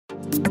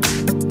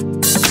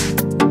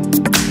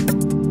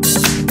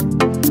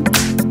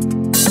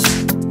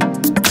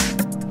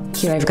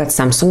Here I've got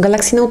Samsung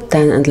Galaxy Note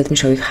 10 and let me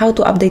show you how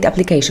to update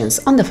applications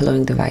on the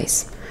following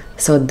device.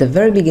 So at the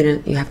very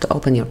beginning you have to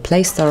open your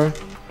Play Store.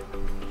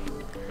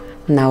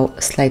 Now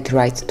slide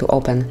right to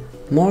open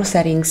More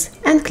Settings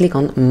and click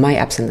on My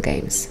Apps and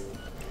Games.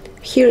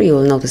 Here you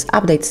will notice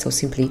updates, so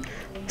simply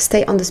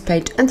stay on this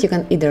page and you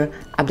can either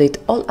update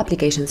all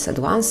applications at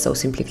once, so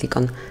simply click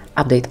on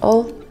Update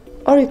All,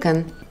 or you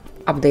can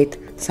update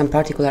some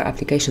particular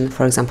application,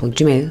 for example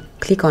Gmail,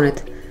 click on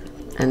it,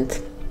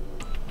 and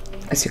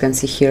as you can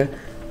see here,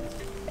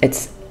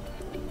 it's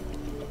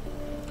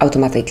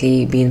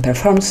automatically being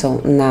performed. So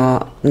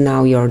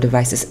now your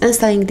device is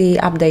installing the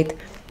update.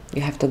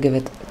 You have to give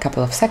it a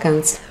couple of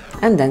seconds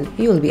and then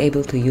you will be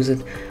able to use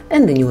it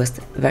in the newest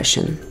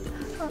version.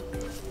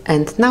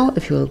 And now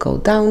if you will go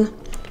down,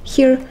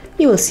 here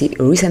you will see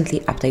recently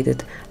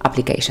updated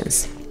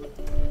applications.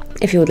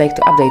 If you would like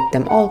to update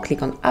them all,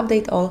 click on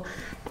Update All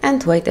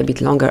and wait a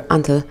bit longer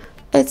until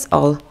it's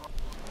all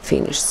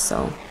finished.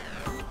 So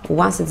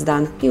once it's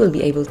done, you will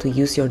be able to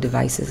use your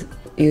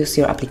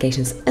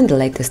applications in the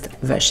latest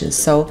versions.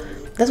 So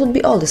that would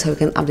be all. This is how you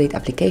can update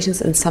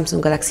applications in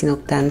Samsung Galaxy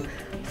Note 10.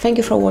 Thank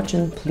you for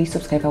watching. Please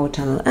subscribe our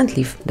channel and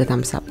leave the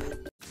thumbs up.